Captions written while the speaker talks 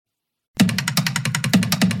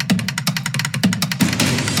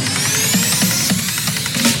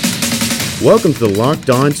Welcome to the Locked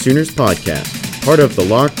On Sooners podcast, part of the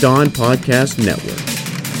Locked On Podcast Network.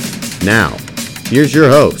 Now, here's your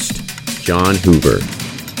host, John Hoover.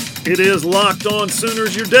 It is Locked On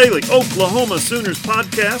Sooners, your daily Oklahoma Sooners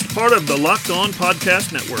podcast, part of the Locked On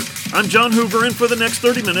Podcast Network. I'm John Hoover, and for the next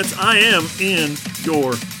 30 minutes, I am in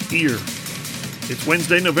your ear. It's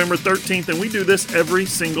Wednesday, November 13th, and we do this every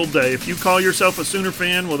single day. If you call yourself a Sooner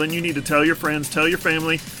fan, well, then you need to tell your friends, tell your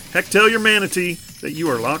family, heck, tell your manatee that you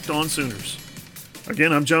are Locked On Sooners.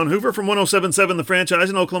 Again, I'm John Hoover from 107.7 The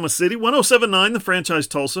Franchise in Oklahoma City, 107.9 The Franchise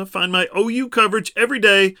Tulsa. Find my OU coverage every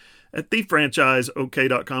day at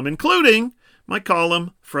thefranchiseok.com, including my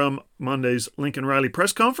column from Monday's Lincoln Riley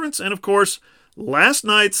press conference, and of course, last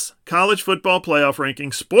night's college football playoff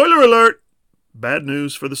rankings. Spoiler alert, bad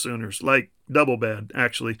news for the Sooners, like double bad,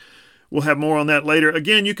 actually. We'll have more on that later.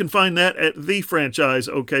 Again, you can find that at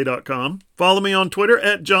thefranchiseok.com. Follow me on Twitter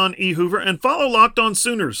at John E. Hoover, and follow Locked On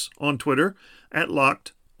Sooners on Twitter at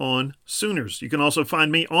Locked On Sooners. You can also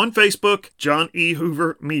find me on Facebook, John E.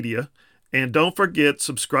 Hoover Media. And don't forget,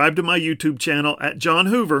 subscribe to my YouTube channel at John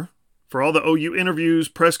Hoover for all the OU interviews,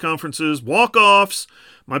 press conferences, walk-offs,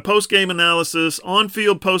 my post-game analysis,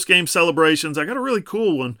 on-field post-game celebrations. I got a really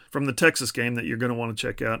cool one from the Texas game that you're going to want to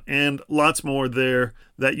check out, and lots more there.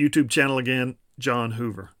 That YouTube channel again, John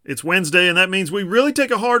Hoover. It's Wednesday, and that means we really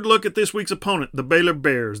take a hard look at this week's opponent, the Baylor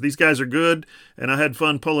Bears. These guys are good, and I had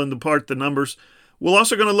fun pulling apart the numbers. We're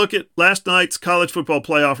also going to look at last night's college football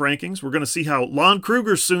playoff rankings. We're going to see how Lon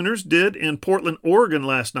Kruger's Sooners did in Portland, Oregon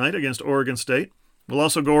last night against Oregon State. We'll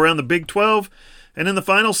also go around the Big 12. And in the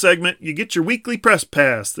final segment, you get your weekly press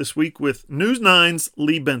pass this week with News 9's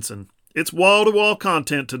Lee Benson. It's wall-to-wall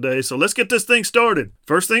content today, so let's get this thing started.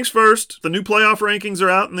 First things first, the new playoff rankings are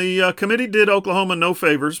out, and the committee did Oklahoma no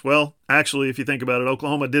favors. Well, actually, if you think about it,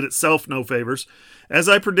 Oklahoma did itself no favors. As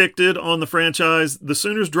I predicted on the franchise, the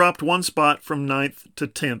Sooners dropped one spot from 9th to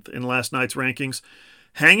 10th in last night's rankings,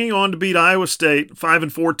 hanging on to beat Iowa State,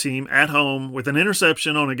 5-4 team, at home with an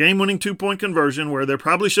interception on a game-winning two-point conversion where there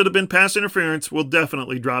probably should have been pass interference will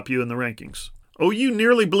definitely drop you in the rankings. OU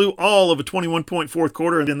nearly blew all of a 21-point fourth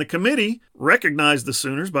quarter, and the committee recognized the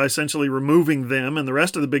Sooners by essentially removing them and the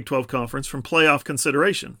rest of the Big 12 Conference from playoff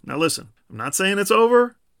consideration. Now listen, I'm not saying it's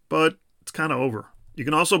over, but it's kind of over. You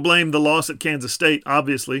can also blame the loss at Kansas State,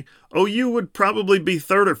 obviously. OU would probably be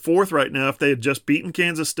third or fourth right now if they had just beaten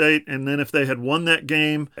Kansas State, and then if they had won that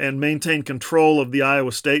game and maintained control of the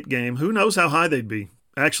Iowa State game, who knows how high they'd be.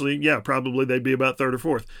 Actually, yeah, probably they'd be about third or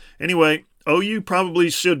fourth. Anyway, OU probably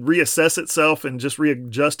should reassess itself and just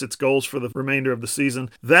readjust its goals for the remainder of the season.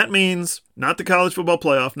 That means not the college football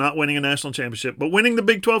playoff, not winning a national championship, but winning the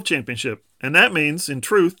Big 12 championship. And that means, in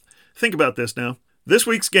truth, think about this now, this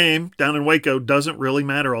week's game down in Waco doesn't really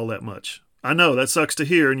matter all that much. I know that sucks to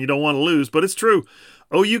hear and you don't want to lose, but it's true.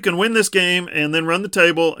 OU can win this game and then run the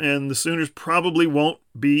table, and the Sooners probably won't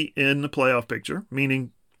be in the playoff picture,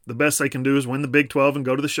 meaning the best they can do is win the Big 12 and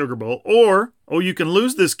go to the Sugar Bowl. Or you can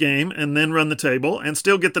lose this game and then run the table and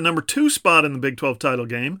still get the number 2 spot in the Big 12 title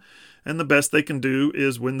game. And the best they can do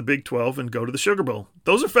is win the Big 12 and go to the Sugar Bowl.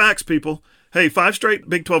 Those are facts, people. Hey, 5 straight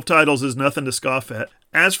Big 12 titles is nothing to scoff at.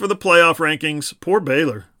 As for the playoff rankings, poor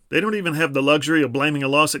Baylor. They don't even have the luxury of blaming a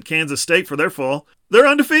loss at Kansas State for their fall. They're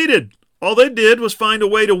undefeated. All they did was find a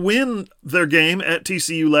way to win their game at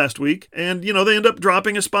TCU last week. And, they end up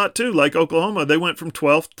dropping a spot too, like Oklahoma. They went from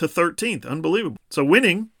 12th to 13th. Unbelievable. So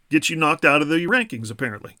winning gets you knocked out of the rankings,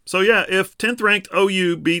 apparently. So yeah, if 10th ranked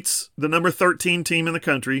OU beats the number 13 team in the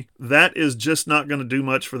country, that is just not going to do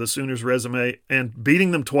much for the Sooners' resume. And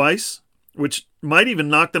beating them twice, which might even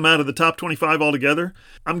knock them out of the top 25 altogether,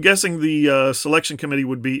 I'm guessing the selection committee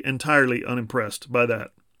would be entirely unimpressed by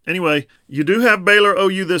that. Anyway, you do have Baylor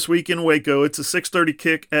OU this week in Waco. It's a 6:30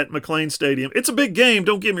 kick at McLean Stadium. It's a big game,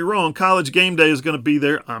 don't get me wrong. College Game Day is going to be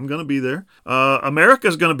there. I'm going to be there.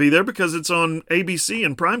 America's going to be there because it's on ABC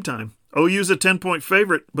in primetime. OU's a 10-point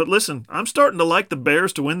favorite, but listen, I'm starting to like the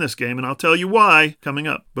Bears to win this game, and I'll tell you why coming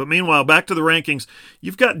up. But meanwhile, back to the rankings.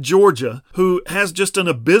 You've got Georgia, who has just an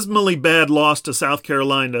abysmally bad loss to South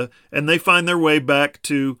Carolina, and they find their way back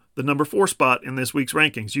to the number 4 spot in this week's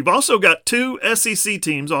rankings. You've also got 2 SEC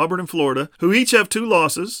teams, Auburn and Florida, who each have 2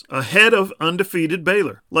 losses ahead of undefeated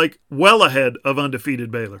Baylor. Like, well ahead of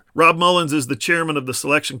undefeated Baylor. Rob Mullins is the chairman of the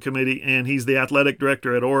selection committee, and he's the athletic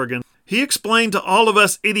director at Oregon. He explained to all of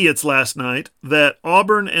us idiots last night that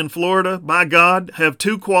Auburn and Florida, by God, have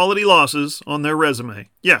 2 quality losses on their resume.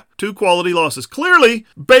 Yeah, 2 quality losses. Clearly,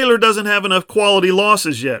 Baylor doesn't have enough quality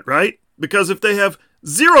losses yet, right? Because if they have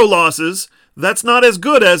 0 losses, that's not as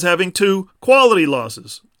good as having 2 quality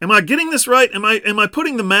losses. Am I getting this right? Am I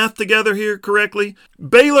putting the math together here correctly?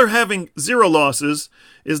 Baylor having 0 losses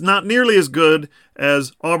is not nearly as good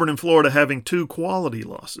as Auburn and Florida having 2 quality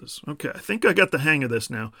losses. Okay, I think I got the hang of this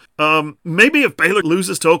now. Maybe if Baylor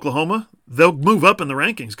loses to Oklahoma, they'll move up in the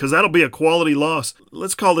rankings because that'll be a quality loss.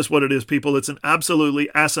 Let's call this what it is, people. It's an absolutely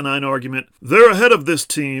asinine argument. They're ahead of this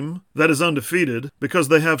team that is undefeated because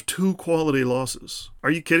they have 2 quality losses.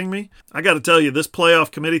 Are you kidding me? I got to tell you, this playoff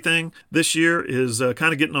committee thing this year is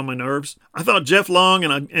kind of getting on my nerves. I thought Jeff Long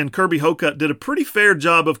and Kirby Hocutt did a pretty fair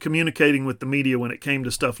job of communicating with the media when it came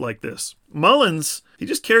to stuff like this. Mullins, he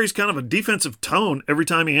just carries kind of a defensive tone every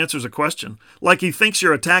time he answers a question, like he thinks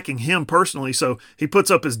you're attacking him personally, so he puts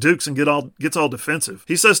up his dukes and gets all defensive.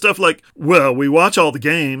 He says stuff like, well, we watch all the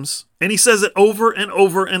games, and he says it over and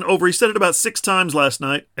over and over. He said it about 6 times last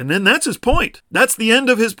night, and then that's his point. That's the end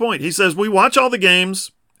of his point. He says, we watch all the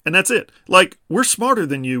games, and that's it. Like, we're smarter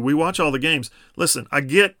than you. We watch all the games. Listen, I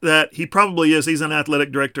get that he probably is. He's an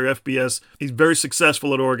athletic director, FBS. He's very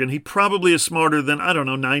successful at Oregon. He probably is smarter than,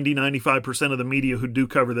 95% of the media who do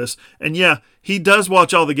cover this. And yeah, he does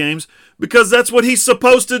watch all the games because that's what he's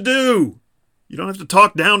supposed to do. You don't have to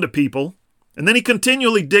talk down to people. And then he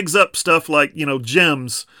continually digs up stuff like,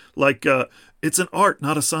 gems, like it's an art,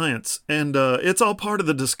 not a science. And it's all part of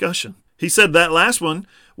the discussion. He said that last one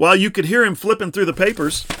while you could hear him flipping through the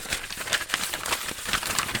papers,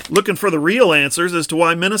 looking for the real answers as to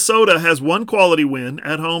why Minnesota has 1 quality win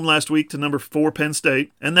at home last week to number 4 Penn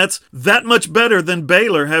State. And that's that much better than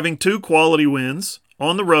Baylor having 2 quality wins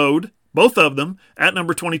on the road, both of them at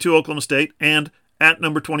number 22 Oklahoma State and at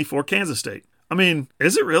number 24 Kansas State. I mean,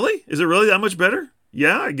 is it really? Is it really that much better?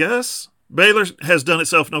 Yeah, I guess. Baylor has done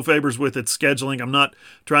itself no favors with its scheduling. I'm not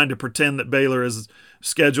trying to pretend that Baylor's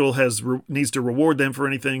schedule needs to reward them for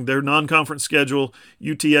anything. Their non-conference schedule,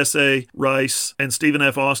 UTSA, Rice, and Stephen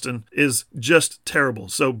F. Austin, is just terrible.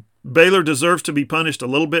 So Baylor deserves to be punished a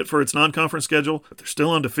little bit for its non-conference schedule, but they're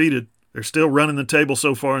still undefeated. They're still running the table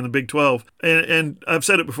so far in the Big 12. And I've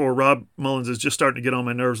said it before, Rob Mullins is just starting to get on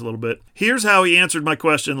my nerves a little bit. Here's how he answered my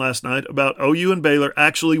question last night about OU and Baylor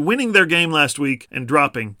actually winning their game last week and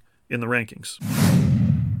dropping in the rankings.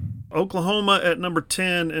 Oklahoma at number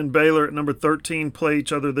 10 and Baylor at number 13 play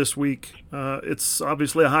each other this week. It's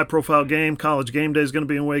obviously a high-profile game. College game day is going to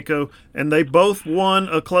be in Waco. And they both won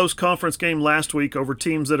a close conference game last week over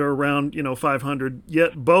teams that are around, 500,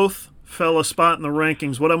 yet both fell a spot in the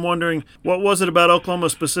rankings. What I'm wondering, what was it about Oklahoma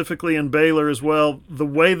specifically and Baylor as well? The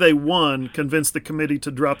way they won convinced the committee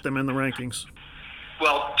to drop them in the rankings.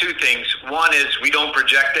 Well, 2 things. One is we don't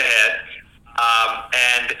project ahead.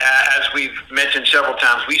 And as we've mentioned several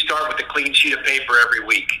times, we start with a clean sheet of paper every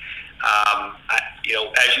week.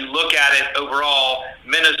 As you look at it overall,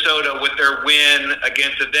 Minnesota with their win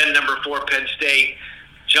against the then number 4 Penn State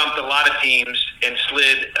jumped a lot of teams and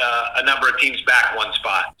slid a number of teams back 1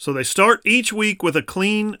 spot. So they start each week with a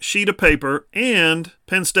clean sheet of paper, and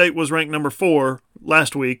Penn State was ranked number 4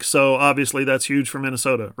 last week, so obviously that's huge for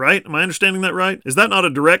Minnesota, right? Am I understanding that right? Is that not a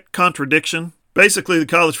direct contradiction? Basically, the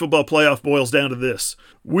college football playoff boils down to this.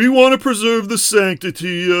 We want to preserve the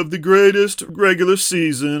sanctity of the greatest regular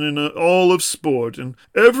season in all of sport, and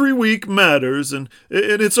every week matters, and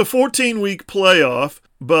it's a 14-week playoff,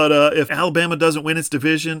 but if Alabama doesn't win its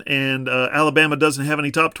division and Alabama doesn't have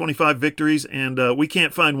any top 25 victories and we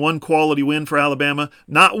can't find 1 quality win for Alabama,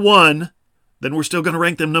 not 1, then we're still going to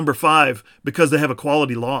rank them number 5 because they have a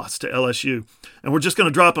quality loss to LSU. And we're just going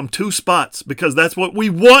to drop them 2 spots because that's what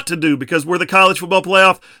we want to do because we're the College Football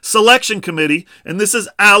Playoff Selection Committee, and this is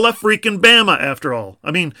Ala-freaking-Bama after all.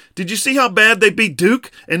 I mean, did you see how bad they beat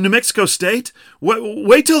Duke and New Mexico State?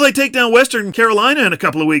 Wait till they take down Western Carolina in a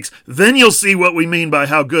couple of weeks. Then you'll see what we mean by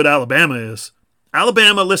how good Alabama is.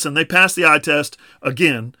 Alabama, listen, they passed the eye test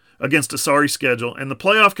again against a sorry schedule, and the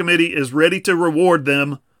playoff committee is ready to reward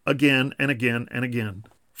them again and again and again.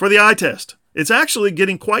 For the eye test, it's actually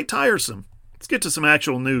getting quite tiresome. Let's get to some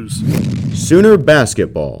actual news. Sooner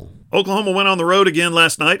basketball. Oklahoma went on the road again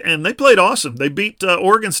last night, and they played awesome. They beat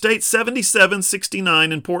Oregon State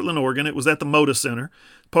 77-69 in Portland, Oregon. It was at the Moda Center,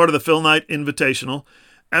 part of the Phil Knight Invitational.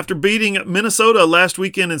 After beating Minnesota last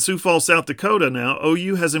weekend in Sioux Falls, South Dakota now,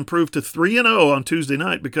 OU has improved to 3-0 on Tuesday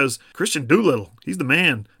night because Christian Doolittle, he's the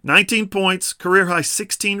man. 19 points, career-high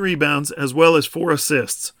 16 rebounds, as well as 4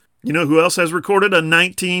 assists. You know who else has recorded a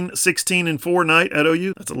 19-16-4 night at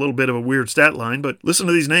OU? That's a little bit of a weird stat line, but listen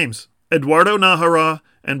to these names. Eduardo Najera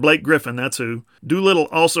and Blake Griffin, that's who. Doolittle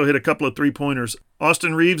also hit a couple of three-pointers.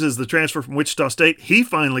 Austin Reeves is the transfer from Wichita State. He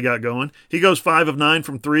finally got going. He goes 5 of 9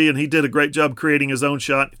 from 3, and he did a great job creating his own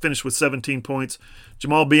shot. Finished with 17 points.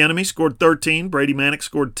 Jamal Bieniemy scored 13. Brady Manick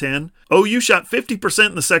scored 10. OU shot 50%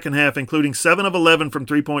 in the second half, including 7 of 11 from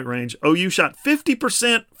three-point range. OU shot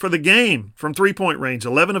 50% for the game from three-point range,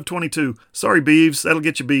 11 of 22. Sorry, Beavs, that'll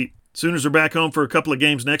get you beat. Sooners are back home for a couple of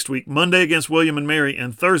games next week, Monday against William and Mary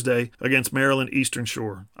and Thursday against Maryland Eastern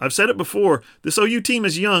Shore. I've said it before, this OU team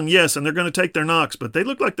is young, yes, and they're going to take their knocks, but they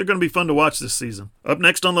look like they're going to be fun to watch this season. Up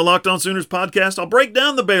next on the Locked On Sooners podcast, I'll break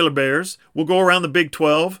down the Baylor Bears. We'll go around the Big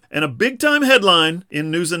 12 and a big-time headline in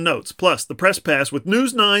news and notes, plus the press pass with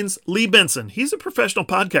News 9's Lee Benson. He's a professional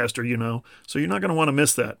podcaster, you know, so you're not going to want to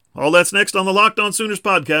miss that. All that's next on the Locked On Sooners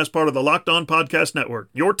podcast, part of the Locked On Podcast Network.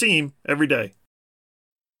 Your team every day.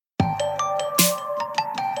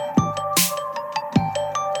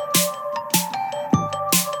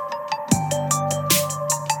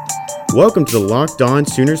 Welcome to the Locked On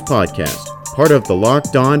Sooners podcast, part of the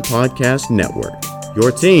Locked On Podcast Network.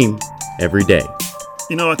 Your team every day.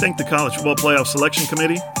 You know, I think the College Football Playoff Selection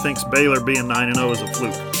Committee thinks Baylor being 9-0 is a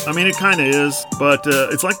fluke. I mean, it kind of is, but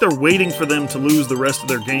it's like they're waiting for them to lose the rest of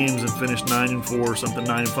their games and finish 9-4 or something,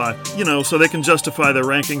 9-5, you know, so they can justify their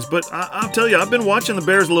rankings. But I'll tell you, I've been watching the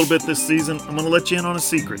Bears a little bit this season. I'm going to let you in on a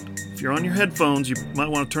secret. If you're on your headphones, you might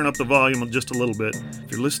want to turn up the volume just a little bit.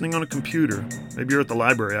 If you're listening on a computer, maybe you're at the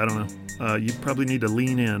library, I don't know, you probably need to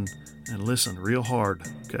lean in and listen real hard,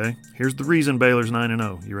 okay? Here's the reason Baylor's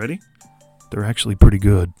 9-0. You ready? They're actually pretty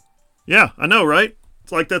good. Yeah, I know, right?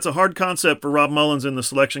 It's like that's a hard concept for Rob Mullins and the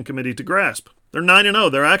selection committee to grasp. They're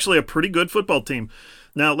 9-0. They're actually a pretty good football team.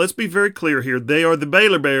 Now, let's be very clear here. They are the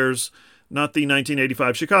Baylor Bears, not the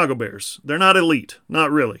 1985 Chicago Bears. They're not elite.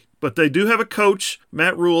 Not really. But they do have a coach,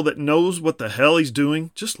 Matt Rule, that knows what the hell he's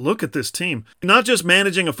doing. Just look at this team. Not just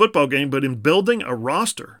managing a football game, but in building a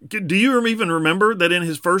roster. Do you even remember that in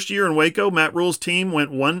his first year in Waco, Matt Rule's team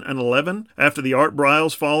went 1-11 after the Art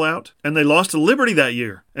Briles fallout? And they lost to Liberty that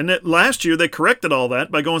year. And that last year, they corrected all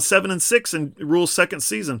that by going 7-6 in Rule's second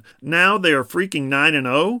season. Now they are freaking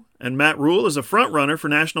 9-0. And Matt Rule is a front-runner for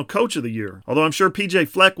National Coach of the Year. Although I'm sure P.J.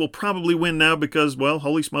 Fleck will probably win now because, well,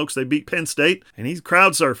 holy smokes, they beat Penn State, and he's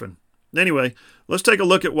crowd surfing. Anyway, let's take a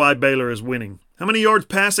look at why Baylor is winning. How many yards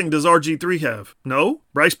passing does RG3 have? No?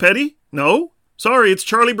 Bryce Petty? No? Sorry, it's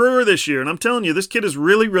Charlie Brewer this year, and I'm telling you, this kid is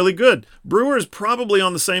really, really good. Brewer is probably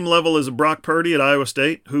on the same level as a Brock Purdy at Iowa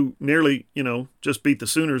State, who nearly, just beat the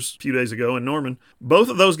Sooners a few days ago in Norman. Both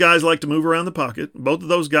of those guys like to move around the pocket. Both of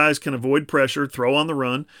those guys can avoid pressure, throw on the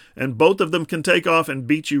run, and both of them can take off and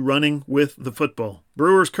beat you running with the football.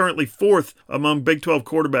 Brewer's currently fourth among Big 12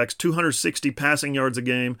 quarterbacks, 260 passing yards a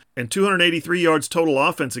game, and 283 yards total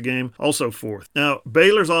offense a game, also fourth. Now,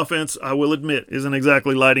 Baylor's offense, I will admit, isn't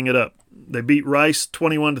exactly lighting it up. They beat Rice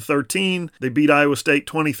 21-13. They beat Iowa State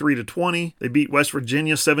 23-20. They beat West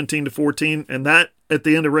Virginia 17-14, and that at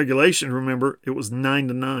the end of regulation, remember, it was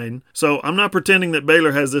 9-9. So I'm not pretending that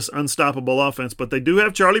Baylor has this unstoppable offense, but they do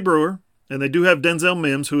have Charlie Brewer, and they do have Denzel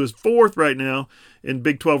Mims, who is fourth right now in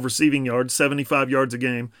Big 12 receiving yards, 75 yards a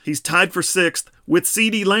game. He's tied for sixth with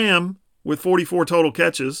CeeDee Lamb with 44 total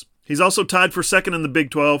catches. He's also tied for second in the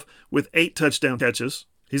Big 12 with 8 touchdown catches.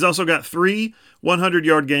 He's also got 3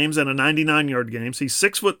 100-yard games and a 99-yard games. He's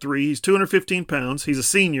 6'3". He's 215 pounds. He's a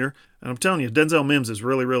senior. And I'm telling you, Denzel Mims is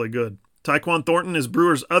really, really good. Tyquan Thornton is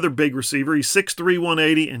Brewer's other big receiver. He's 6'3",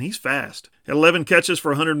 180, and he's fast. He had 11 catches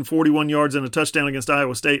for 141 yards and a touchdown against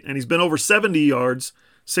Iowa State, and he's been over 70 yards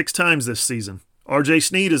 6 times this season. R.J.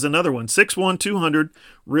 Sneed is another one, 6'1", 200,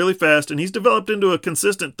 really fast, and he's developed into a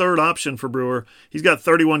consistent third option for Brewer. He's got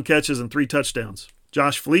 31 catches and 3 touchdowns.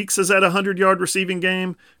 Josh Fleeks is at a 100-yard receiving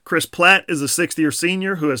game. Chris Platt is a sixth-year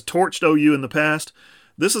senior who has torched OU in the past.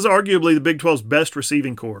 This is arguably the Big 12's best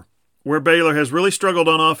receiving corps. Where Baylor has really struggled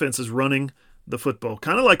on offense is running the football.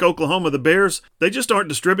 Kind of like Oklahoma, the Bears, they just aren't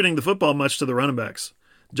distributing the football much to the running backs.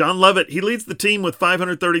 John Lovett, he leads the team with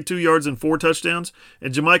 532 yards and 4 touchdowns,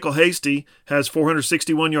 and JaMychal Hasty has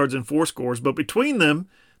 461 yards and 4 scores, but between them,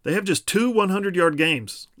 they have just 2 100-yard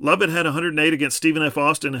games. Lovett had 108 against Stephen F.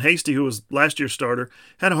 Austin, and Hasty, who was last year's starter,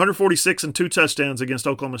 had 146 and 2 touchdowns against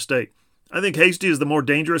Oklahoma State. I think Hasty is the more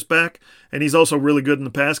dangerous back, and he's also really good in the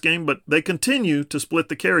pass game, but they continue to split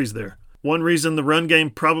the carries there. One reason the run game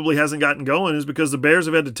probably hasn't gotten going is because the Bears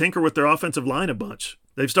have had to tinker with their offensive line a bunch.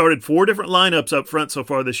 They've started 4 different lineups up front so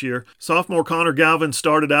far this year. Sophomore Connor Galvin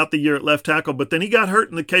started out the year at left tackle, but then he got hurt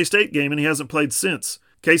in the K-State game, and he hasn't played since.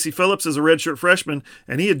 Casey Phillips is a redshirt freshman,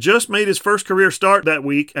 and he had just made his first career start that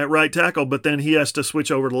week at right tackle, but then he has to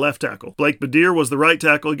switch over to left tackle. Blake Badir was the right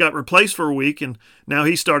tackle. He got replaced for a week, and now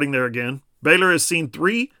he's starting there again. Baylor has seen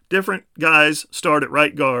 3 different guys start at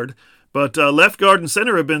right guard, but left guard and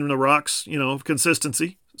center have been the rocks, of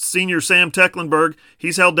consistency. Senior Sam Tecklenburg,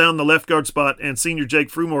 he's held down the left guard spot, and senior Jake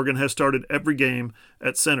Frumorgan has started every game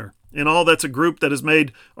at center. In all, that's a group that has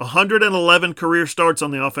made 111 career starts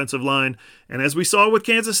on the offensive line, and as we saw with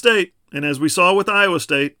Kansas State, and as we saw with Iowa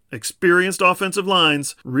State, experienced offensive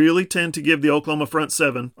lines really tend to give the Oklahoma front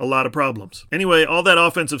 7 a lot of problems. Anyway, all that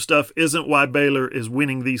offensive stuff isn't why Baylor is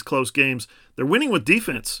winning these close games. They're winning with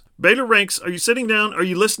defense. Baylor ranks, are you sitting down? Are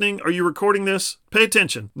you listening? Are you recording this? Pay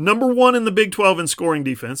attention. Number 1 in the Big 12 in scoring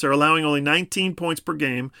defense. They're allowing only 19 points per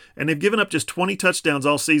game, and they've given up just 20 touchdowns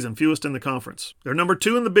all season, fewest in the conference. They're number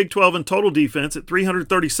 2 in the Big 12 in total defense at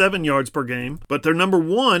 337 yards per game, but they're number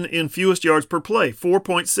 1 in fewest yards per play,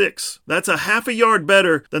 4.6. That's a half a yard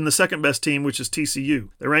better than the second best team, which is TCU.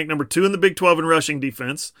 They rank number 2 in the Big 12 in rushing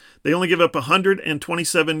defense. They only give up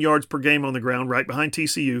 127 yards per game on the ground, right behind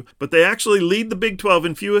TCU, but they actually lead the Big 12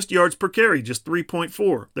 in fewest yards per carry, just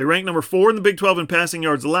 3.4. They rank number 4 in the Big 12 in passing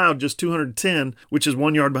yards allowed, just 210, which is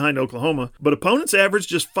 1 yard behind Oklahoma, but opponents average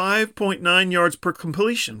just 5.9 yards per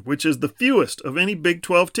completion, which is the fewest of any Big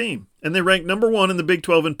 12 team. And they rank number 1 in the Big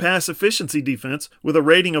 12 in pass efficiency defense with a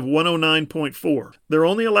rating of 109.4. They're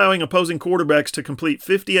only allowing opposing quarterbacks to complete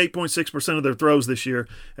 58.6% of their throws this year,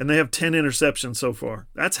 and they have 10 interceptions so far.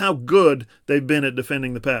 That's how good they've been at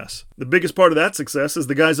defending the pass. The biggest part of that success is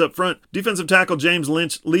the guys up front. Defensive tackle James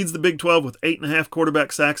Lynch leads the Big 12 with 8.5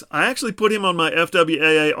 quarterback sacks. I actually put him on my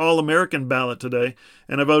FWAA All-American ballot today,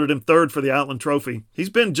 and I voted him 3rd for the Outland Trophy. He's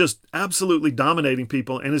been just absolutely dominating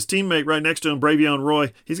people, and his teammate right next to him, Bravion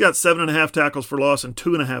Roy, he's got 7.5 tackles for loss and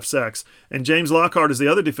 2.5 sacks. And James Lockhart is the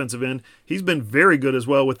other defensive end. He's been very good as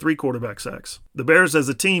well with 3 quarterback sacks. The Bears as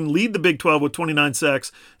a team lead the Big 12 with 29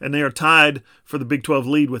 sacks, and they are tied for the Big 12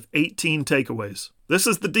 lead with 18 takeaways. This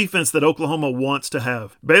is the defense that Oklahoma wants to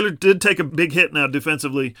have. Baylor did take a big hit now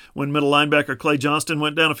defensively when middle linebacker Clay Johnston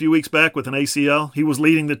went down a few weeks back with an ACL. He was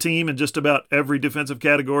leading the team in just about every defensive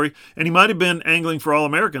category, and he might have been angling for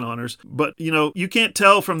All-American honors, but, you can't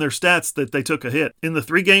tell from their stats that they took a hit. In the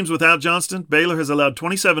 3 games without Johnston, Baylor has allowed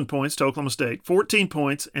 27 points to Oklahoma State, 14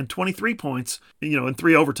 points, and 23 points, in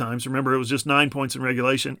 3 overtimes. Remember, it was just 9 points in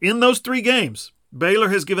regulation. In those 3 games, Baylor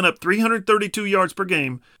has given up 332 yards per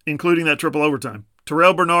game, including that triple overtime.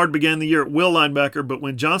 Terrell Bernard began the year at will linebacker, but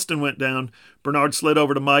when Johnston went down, Bernard slid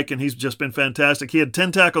over to Mike, and he's just been fantastic. He had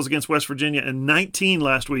 10 tackles against West Virginia and 19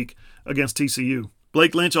 last week against TCU.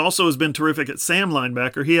 Blake Lynch also has been terrific at Sam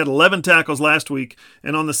linebacker. He had 11 tackles last week,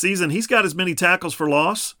 and on the season, he's got as many tackles for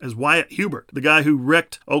loss as Wyatt Hubert, the guy who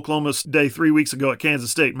wrecked Oklahoma State 3 weeks ago at Kansas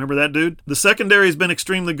State. Remember that dude? The secondary has been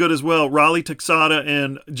extremely good as well. Raleigh Texada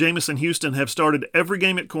and Jamison Houston have started every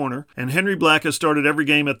game at corner, and Henry Black has started every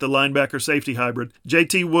game at the linebacker-safety hybrid.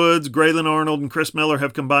 J.T. Woods, Graylin Arnold, and Chris Miller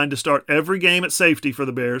have combined to start every game at safety for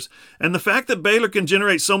the Bears, and the fact that Baylor can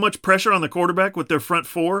generate so much pressure on the quarterback with their front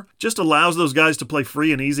 4 just allows those guys to play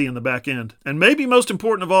free and easy in the back end. And maybe most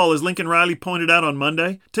important of all, as Lincoln Riley pointed out on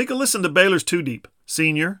Monday, take a listen to Baylor's 2 deep.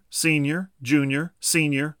 Senior, senior, junior,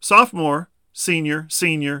 senior, sophomore, senior,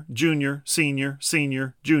 senior, junior, senior,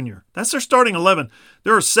 senior, junior. That's their starting 11.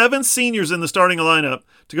 There are 7 seniors in the starting lineup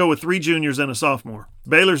to go with 3 juniors and a sophomore.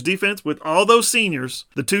 Baylor's defense, with all those seniors,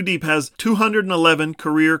 the 2 deep has 211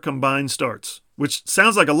 career combined starts, which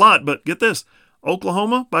sounds like a lot, but get this.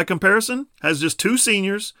 Oklahoma, by comparison, has just 2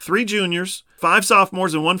 seniors, 3 juniors, 5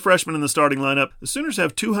 sophomores, and 1 freshman in the starting lineup. The Sooners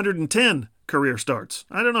have 210 career starts.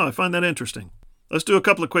 I don't know. I find that interesting. Let's do a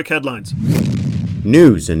couple of quick headlines.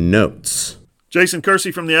 News and notes. Jason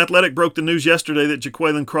Kersey from The Athletic broke the news yesterday that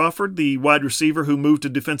Jaquaylin Crawford, the wide receiver who moved to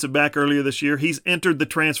defensive back earlier this year, he's entered the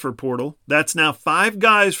transfer portal. That's now 5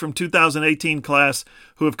 guys from 2018 class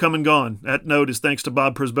who have come and gone. That note is thanks to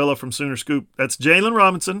Bob Prisbilla from Sooner Scoop. That's Jalen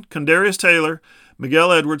Robinson, Condarius Taylor,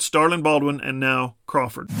 Miguel Edwards, Starlin Baldwin, and now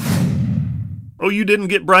Crawford. Oh, you didn't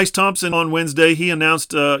get Bryce Thompson on Wednesday. He announced,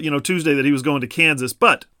 Tuesday that he was going to Kansas.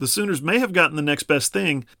 But the Sooners may have gotten the next best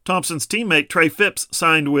thing. Thompson's teammate, Trey Phipps,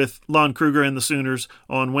 signed with Lon Kruger and the Sooners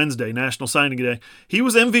on Wednesday, National Signing Day. He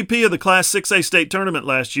was MVP of the Class 6A state tournament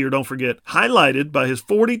last year, don't forget, highlighted by his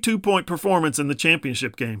 42-point performance in the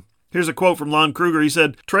championship game. Here's a quote from Lon Kruger. He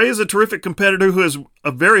said, "Trey is a terrific competitor who is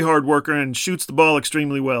a very hard worker and shoots the ball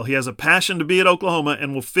extremely well. He has a passion to be at Oklahoma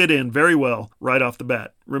and will fit in very well right off the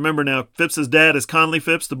bat." Remember now, Phipps' dad is Conley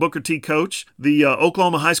Phipps, the Booker T coach, the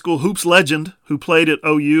Oklahoma high school hoops legend who played at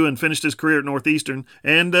OU and finished his career at Northeastern,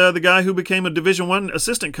 and the guy who became a Division I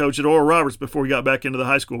assistant coach at Oral Roberts before he got back into the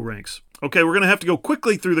high school ranks. Okay, we're going to have to go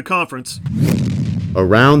quickly through the conference.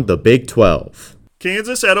 Around the Big 12.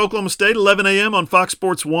 Kansas at Oklahoma State, 11 a.m. on Fox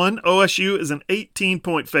Sports 1. OSU is an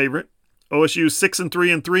 18-point favorite. OSU is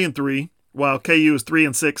 6-3 and 3-3. while KU is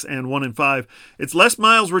 3-6 and 1-5. It's Les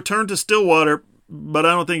Miles' return to Stillwater, but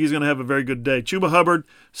I don't think he's going to have a very good day. Chuba Hubbard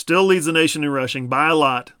still leads the nation in rushing by a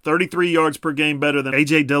lot, 33 yards per game better than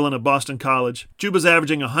A.J. Dillon of Boston College. Chuba's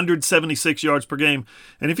averaging 176 yards per game,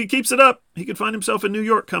 and if he keeps it up, he could find himself in New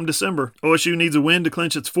York come December. OSU needs a win to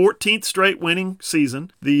clinch its 14th straight winning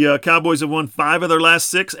season. The Cowboys have won 5 of their last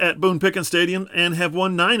 6 at Boone Pickens Stadium and have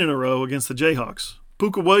won 9 in a row against the Jayhawks.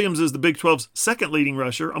 Puka Williams is the Big 12's second leading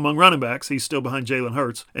rusher among running backs. He's still behind Jalen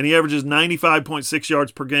Hurts, and he averages 95.6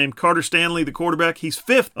 yards per game. Carter Stanley, the quarterback, he's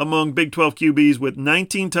 5th among Big 12 QBs with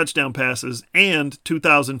 19 touchdown passes and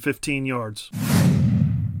 2,015 yards.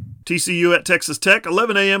 TCU at Texas Tech,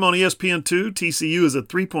 11 a.m. on ESPN2. TCU is a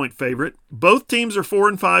 3-point favorite. Both teams are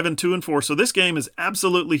 4-5 and 2-4, so this game is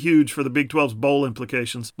absolutely huge for the Big 12's bowl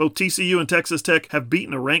implications. Both TCU and Texas Tech have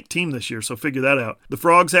beaten a ranked team this year, so figure that out. The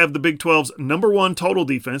Frogs have the Big 12's number 1 total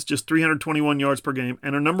defense, just 321 yards per game,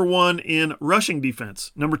 and are number 1 in rushing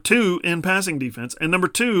defense, number 2 in passing defense, and number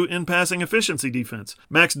 2 in passing efficiency defense.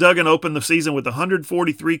 Max Duggan opened the season with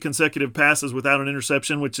 143 consecutive passes without an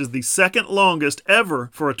interception, which is the second longest ever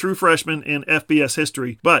for a true freshman in FBS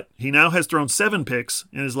history, but he now has thrown 7 picks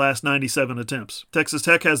in his last 97 attempts. Texas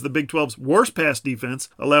Tech has the Big 12's worst pass defense,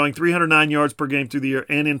 allowing 309 yards per game through the air,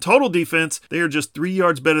 and in total defense, they are just 3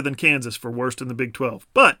 yards better than Kansas for worst in the Big 12.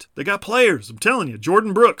 But they got players, I'm telling you.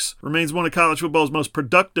 Jordan Brooks remains one of college football's most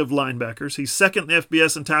productive linebackers. He's 2nd in the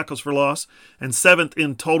FBS in tackles for loss and 7th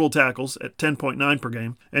in total tackles at 10.9 per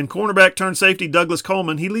game. And cornerback turned safety Douglas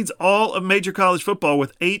Coleman, he leads all of major college football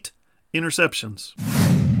with 8 interceptions.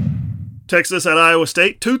 Texas at Iowa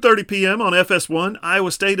State, 2:30 p.m. on FS1.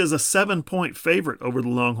 Iowa State is a 7-point favorite over the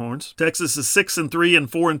Longhorns. Texas is 6-3 and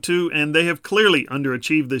 4-2, and they have clearly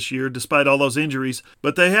underachieved this year despite all those injuries.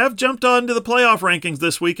 But they have jumped on to the playoff rankings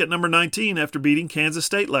this week at number 19 after beating Kansas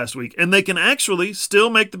State last week. And they can actually still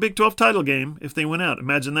make the Big 12 title game if they win out.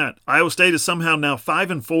 Imagine that. Iowa State is somehow now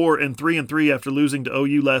 5-4 and 3-3 after losing to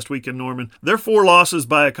OU last week in Norman. Their 4 losses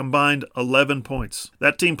by a combined 11 points.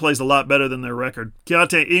 That team plays a lot better than their record.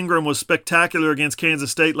 Keontae Ingram was spectacular against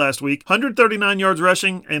Kansas State last week. 139 yards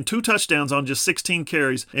rushing and 2 touchdowns on just 16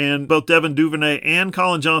 carries, and both Devin Duvernay and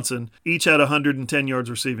Colin Johnson each had 110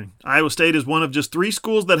 yards receiving. Iowa State is one of just 3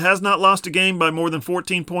 schools that has not lost a game by more than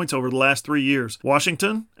 14 points over the last 3 years.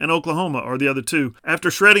 Washington and Oklahoma are the other 2.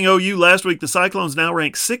 After shredding OU last week, the Cyclones now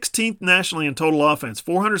rank 16th nationally in total offense,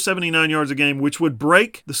 479 yards a game, which would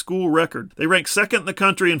break the school record. They rank 2nd in the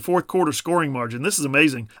country in fourth quarter scoring margin. This is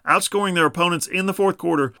amazing. Outscoring their opponents in the fourth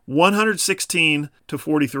quarter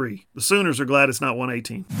 116-43. The Sooners are glad it's not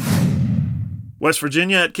 118. West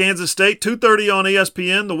Virginia at Kansas State, 2:30 on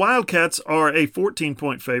ESPN. The Wildcats are a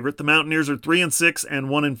 14-point favorite. The Mountaineers are 3-6 and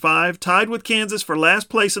 1-5, tied with Kansas for last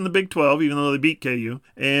place in the Big 12, even though they beat KU.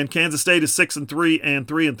 And Kansas State is 6-3 and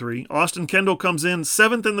 3-3. Austin Kendall comes in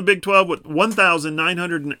 7th in the Big 12 with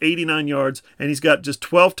 1,989 yards, and he's got just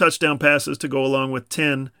 12 touchdown passes to go along with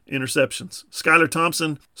 10 interceptions. Skylar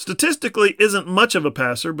Thompson statistically isn't much of a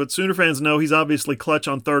passer, but Sooner fans know he's obviously clutch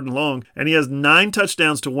on 3rd and long, and he has 9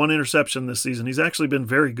 touchdowns to 1 interception this season. He's actually been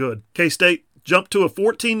very good. K-State jumped to a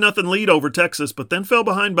 14-0 lead over Texas, but then fell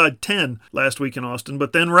behind by 10 last week in Austin,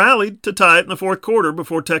 but then rallied to tie it in the fourth quarter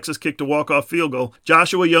before Texas kicked a walk-off field goal.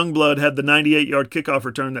 Joshua Youngblood had the 98-yard kickoff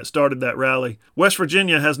return that started that rally. West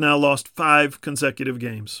Virginia has now lost 5 consecutive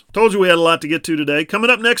games. Told you we had a lot to get to today.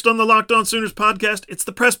 Coming up next on the Locked On Sooners podcast, it's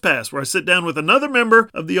the Press Pass, where I sit down with another member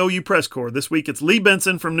of the OU Press Corps. This week it's Lee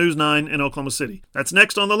Benson from News 9 in Oklahoma City. That's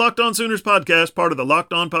next on the Locked On Sooners podcast, part of the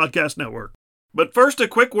Locked On Podcast Network. But first, a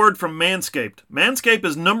quick word from Manscaped. Manscaped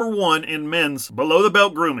is number 1 in men's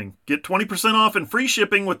below-the-belt grooming. Get 20% off and free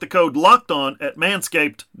shipping with the code LOCKEDON at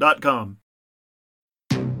manscaped.com.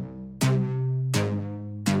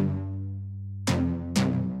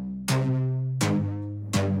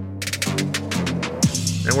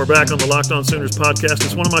 And we're back on the Locked On Sooners podcast.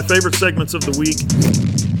 It's one of my favorite segments of the week.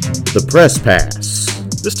 The Press Pass.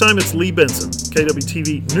 This time it's Lee Benson,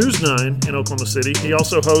 KWTV News 9 in Oklahoma City. He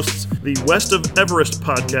also hosts the West of Everest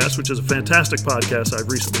podcast, which is a fantastic podcast I've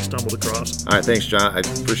recently stumbled across. All right, thanks, John. I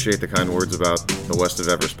appreciate the kind words about the West of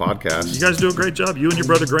Everest podcast. You guys do a great job. You and your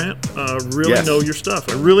brother Grant really Yes. know your stuff.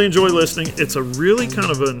 I really enjoy listening. It's a really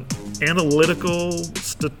kind of an analytical,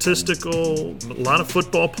 statistical, a lot of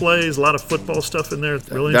football plays, a lot of football stuff in there.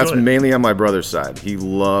 Really That's enjoy it. mainly on my brother's side. He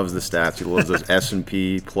loves the stats. He loves those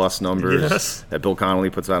S&P plus numbers Yes. that Bill Connolly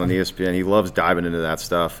puts out on ESPN. He loves diving into that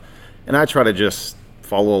stuff. And I try to just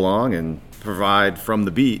follow along and provide from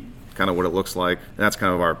the beat kind of what it looks like. And that's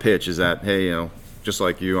kind of our pitch is that, hey, just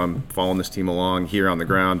like you, I'm following this team along here on the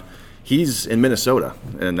ground. he's in Minnesota,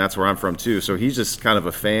 and that's where I'm from too. So he's just kind of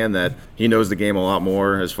a fan that he knows the game a lot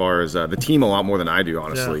more, as far as the team a lot more than I do,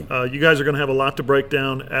 honestly. Yeah. You guys are going to have a lot to break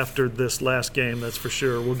down after this last game, that's for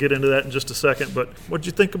sure. We'll get into that in just a second. But what did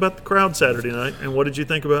you think about the crowd Saturday night, and what did you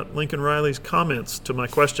think about Lincoln Riley's comments to my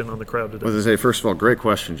question on the crowd today? Well, as I say, first of all, great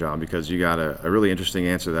question, John, because you got a really interesting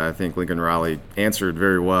answer that I think Lincoln Riley answered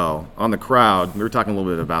very well. On the crowd, we were talking a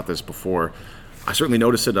little bit about this before. I certainly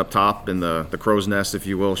noticed it up top in the crow's nest, if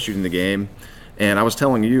you will, shooting the game. And I was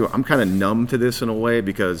telling you, I'm kind of numb to this in a way,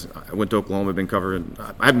 because I went to Oklahoma,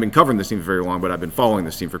 I haven't been covering this team for very long, but I've been following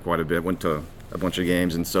this team for quite a bit, went to a bunch of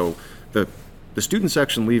games. And so the student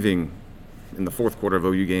section leaving in the fourth quarter of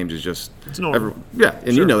OU games is just – it's normal.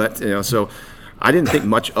 And you know that. So I didn't think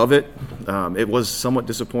much of it. It was somewhat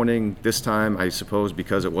disappointing this time, I suppose,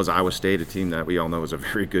 because it was Iowa State, a team that we all know is a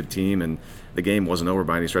very good team, and the game wasn't over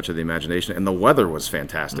by any stretch of the imagination. And the weather was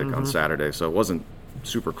fantastic on Saturday, so it wasn't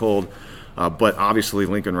super cold. But obviously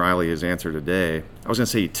Lincoln Riley, his answer today, I was going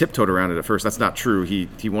to say he tiptoed around it at first. That's not true.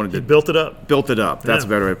 He wanted to – built it up. Built it up. That's a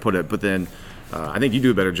better way to put it. But then I think you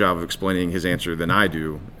do a better job of explaining his answer than I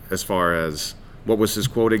do, as far as – what was his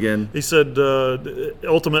quote again? He said,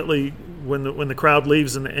 ultimately, when the crowd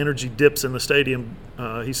leaves and the energy dips in the stadium,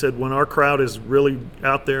 he said, when our crowd is really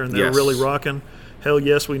out there and they're really rocking, hell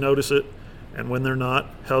yes, we notice it. And when they're not,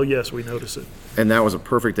 hell yes, we notice it. And that was a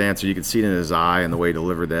perfect answer. You could see it in his eye and the way he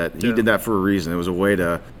delivered that. He did that for a reason. It was a way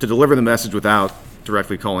to deliver the message without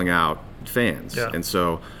directly calling out fans. Yeah. And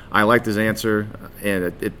so I liked his answer.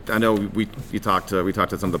 And I know we talked to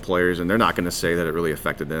some of the players, and they're not going to say that it really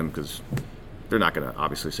affected them, because they're not going to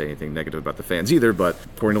obviously say anything negative about the fans either. But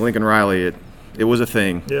according to Lincoln Riley, it was a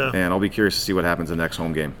thing. Yeah. And I'll be curious to see what happens in the next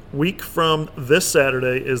home game. Week from this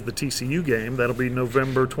Saturday is the TCU game. That'll be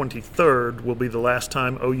November 23rd, will be the last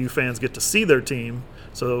time OU fans get to see their team.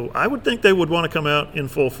 So I would think they would want to come out in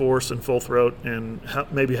full force and full throat and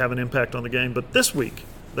maybe have an impact on the game. But this week,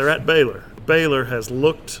 they're at Baylor. Baylor has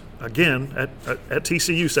looked, again, at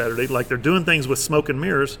TCU Saturday, like they're doing things with smoke and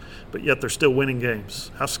mirrors, but yet they're still winning games.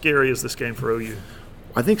 How scary is this game for OU?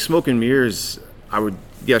 I think smoke and mirrors, I would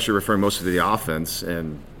guess you're referring mostly to the offense,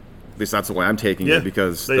 and at least that's the way I'm taking it,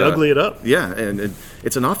 because they ugly it up. Yeah, and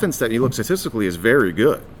it's an offense that you look statistically is very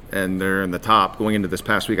good, and they're in the top going into this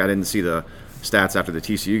past week. I didn't see the stats after the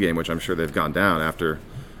TCU game, which I'm sure they've gone down after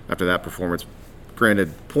that performance.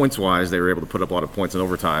 Granted, points-wise, they were able to put up a lot of points in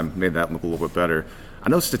overtime, made that look a little bit better. I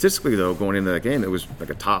know statistically, though, going into that game, it was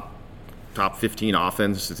like a top 15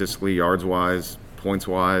 offense statistically, yards-wise,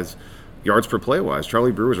 points-wise, yards per play-wise.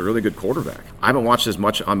 Charlie Brewer's a really good quarterback. I haven't watched as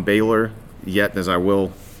much on Baylor yet as I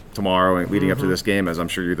will tomorrow and leading up to this game, as I'm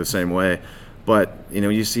sure you're the same way. But,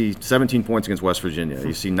 you see 17 points against West Virginia.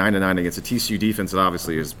 You see 9-9 against a TCU defense that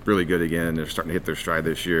obviously is really good again. They're starting to hit their stride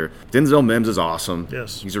this year. Denzel Mims is awesome.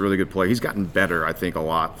 Yes. He's a really good player. He's gotten better, I think, a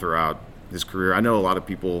lot throughout his career. I know a lot of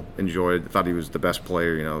people thought he was the best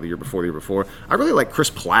player, the year before. I really like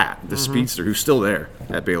Chris Platt, the speedster, who's still there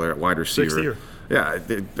at Baylor at wide receiver. Sixth year. Yeah,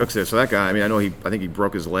 so that guy, I think he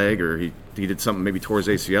broke his leg, or he did something, maybe tore his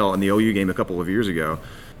ACL in the OU game a couple of years ago.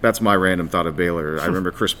 That's my random thought of Baylor. I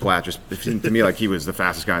remember Chris Platt, it seemed to me like he was the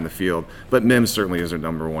fastest guy in the field. But Mims certainly is their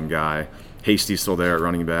number one guy. Hasty's still there at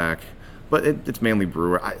running back. But it's mainly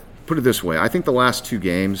Brewer. Put it this way. I think the last two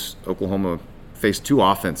games, Oklahoma faced two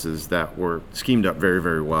offenses that were schemed up very,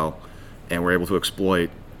 very well and were able to exploit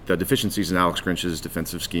the deficiencies in Alex Grinch's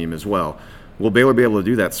defensive scheme as well. Will Baylor be able to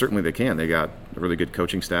do that? Certainly they can. They got a really good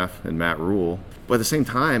coaching staff and Matt Rule. But at the same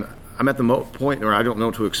time, I'm at the point where I don't know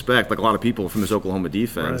what to expect, like a lot of people from this Oklahoma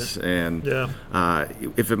defense. Right. And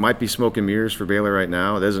if it might be smoke and mirrors for Baylor right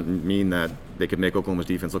now, it doesn't mean that they could make Oklahoma's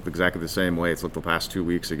defense look exactly the same way it's looked the past 2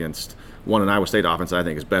 weeks against an Iowa State offense I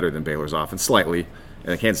think is better than Baylor's offense slightly,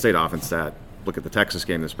 and a Kansas State offense that, look at the Texas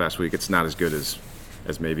game this past week, it's not as good as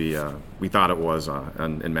maybe we thought it was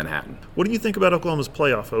in Manhattan. What do you think about Oklahoma's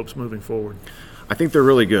playoff hopes moving forward? I think they're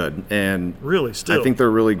really good. And really, still? I think they're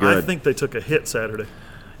really good. I think they took a hit Saturday.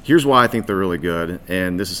 Here's why I think they're really good,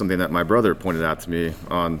 and this is something that my brother pointed out to me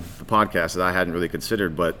on the podcast that I hadn't really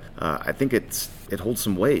considered, but I think it holds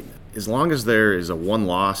some weight. As long as there is a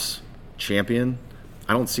one-loss champion,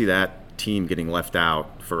 I don't see that team getting left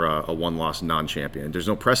out for a one-loss non-champion. There's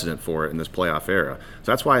no precedent for it in this playoff era.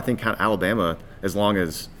 So that's why I think Alabama, as long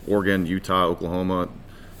as Oregon, Utah, Oklahoma,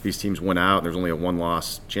 these teams went out and there's only a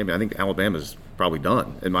one-loss champion, I think Alabama's probably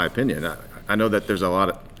done, in my opinion. I know that there's a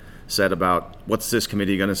lot said about what's this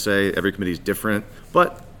committee going to say. Every committee is different.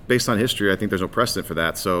 But based on history, I think there's no precedent for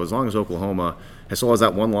that. So as long as Oklahoma still has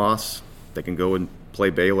that one loss, they can go and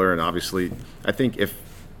play Baylor. And obviously, I think if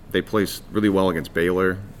they play really well against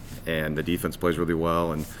Baylor and the defense plays really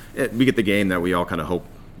well, and we get the game that we all kind of hope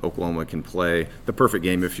Oklahoma can play the perfect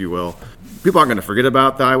game, if you will. People aren't going to forget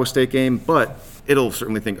about the Iowa State game, but it'll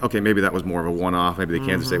certainly think, okay, maybe that was more of a one-off. Maybe the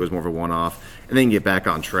Kansas State was more of a one-off. And then get back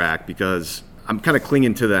on track, because I'm kind of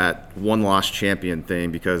clinging to that one-loss champion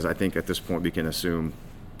thing, because I think at this point we can assume,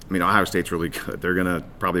 Ohio State's really good. They're going to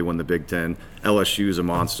probably win the Big Ten. LSU's a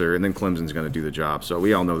monster, and then Clemson's going to do the job. So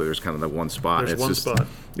we all know that there's kind of the one spot. There's one spot.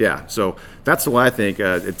 Yeah, so that's why I think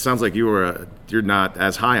it sounds like you're not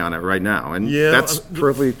as high on it right now, and that's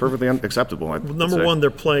perfectly acceptable. Number one,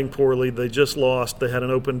 they're playing poorly. They just lost. They had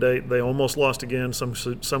an open date. They almost lost again. Some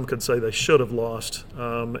could say they should have lost.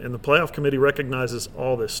 And the playoff committee recognizes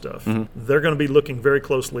all this stuff. They're going to be looking very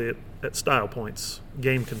closely at style points,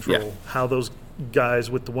 game control, how those guys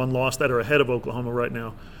with the one loss that are ahead of Oklahoma right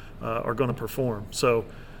now are going to perform. So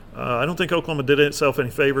I don't think Oklahoma did itself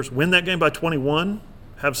any favors. Win that game by 21,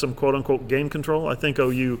 have some quote-unquote game control. I think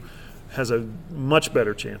OU has a much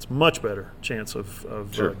better chance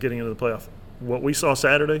of getting into the playoff. What we saw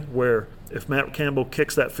Saturday, where if Matt Campbell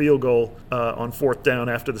kicks that field goal on fourth down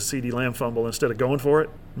after the CeeDee Lamb fumble instead of going for it,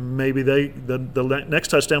 maybe the next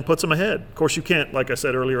touchdown puts them ahead. Of course, you can't, like I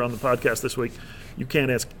said earlier on the podcast this week, you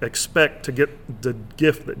can't expect to get the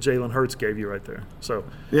gift that Jalen Hurts gave you right there. So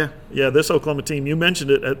yeah, this Oklahoma team, you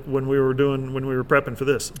mentioned it when we were prepping for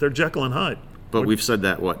this. They're Jekyll and Hyde. But we've said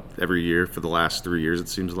that, every year for the last 3 years, it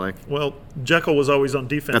seems like? Well, Jekyll was always on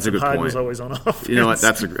defense, that's a good and Hyde point. Was always on offense. You know what?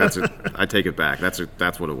 I take it back. That's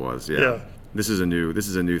what it was. Yeah. This is a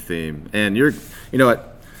new theme, and you know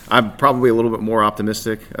what? I'm probably a little bit more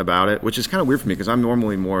optimistic about it, which is kind of weird for me because I'm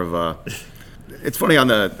normally more of a. It's funny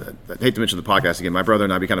I hate to mention the podcast again. My brother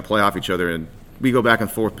and I, we kind of play off each other, and we go back and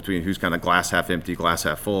forth between who's kind of glass half empty, glass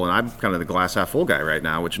half full, and I'm kind of the glass half full guy right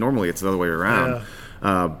now, which normally it's the other way around.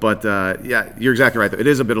 Yeah. You're exactly right. It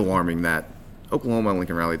is a bit alarming that Oklahoma and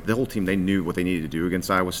Lincoln Riley, the whole team, they knew what they needed to do against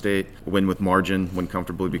Iowa State, win with margin, win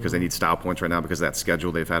comfortably, because they need style points right now because that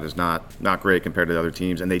schedule they've had is not great compared to the other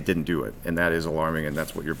teams, and they didn't do it, and that is alarming, and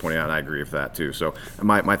that's what you're pointing out, and I agree with that too. So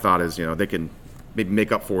my thought is, they can maybe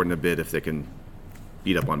make up for it in a bit if they can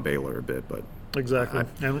beat up on Baylor a bit, but. Exactly,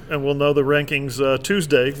 and we'll know the rankings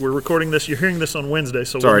Tuesday. We're recording this. You're hearing this on Wednesday,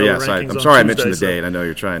 so sorry, we'll know the rankings I'm sorry on I Tuesday, mentioned the date. I know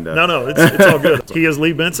you're trying to. No, it's all good. He is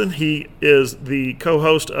Lee Benson. He is the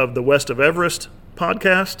co-host of the West of Everest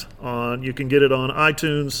podcast. You can get it on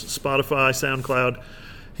iTunes, Spotify, SoundCloud.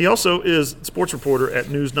 He also is sports reporter at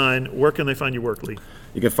News 9. Where can they find your work, Lee?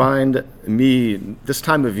 You can find me this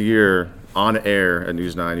time of year on air at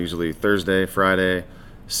News 9, usually Thursday, Friday,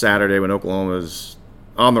 Saturday when Oklahoma's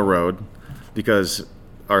on the road. Because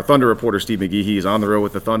our Thunder reporter, Steve McGee, he's on the road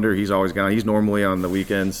with the Thunder. He's always gone. He's normally on the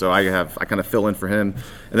weekends, so I kind of fill in for him.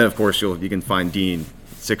 And then, of course, you can find Dean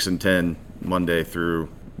 6 and 10 Monday through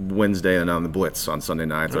Wednesday, and on the Blitz on Sunday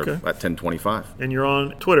nights at 10:25. And you're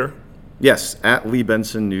on Twitter. Yes, at Lee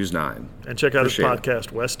Benson News 9. And check out his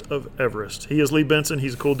podcast, West of Everest. He is Lee Benson.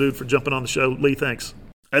 He's a cool dude for jumping on the show. Lee, thanks.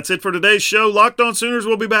 That's it for today's show. Locked On Sooners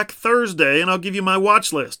will be back Thursday, and I'll give you my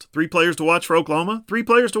watch list. 3 players to watch for Oklahoma, 3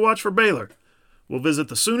 players to watch for Baylor. We'll visit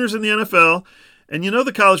the Sooners in the NFL, and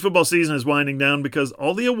the college football season is winding down because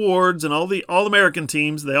all the awards and all the All-American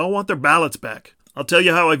teams, they all want their ballots back. I'll tell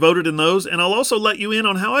you how I voted in those, and I'll also let you in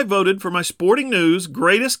on how I voted for my Sporting News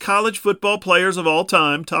Greatest College Football Players of All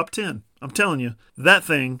Time Top 10. I'm telling you, that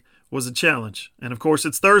thing was a challenge. And of course,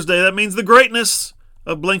 it's Thursday. That means the greatness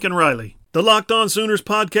of Lincoln Riley. The Locked On Sooners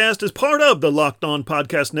podcast is part of the Locked On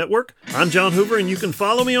Podcast Network. I'm John Hoover, and you can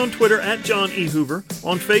follow me on Twitter at John E. Hoover,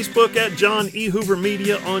 on Facebook at John E. Hoover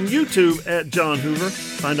Media, on YouTube at John Hoover.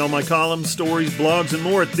 Find all my columns, stories, blogs, and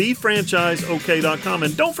more at thefranchiseok.com.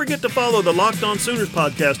 And don't forget to follow the Locked On Sooners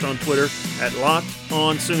podcast on Twitter at Locked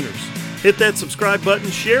On Sooners. Hit that subscribe button,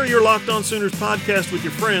 share your Locked On Sooners podcast with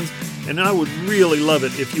your friends, and I would really love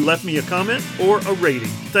it if you left me a comment or a rating.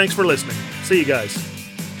 Thanks for listening. See you guys.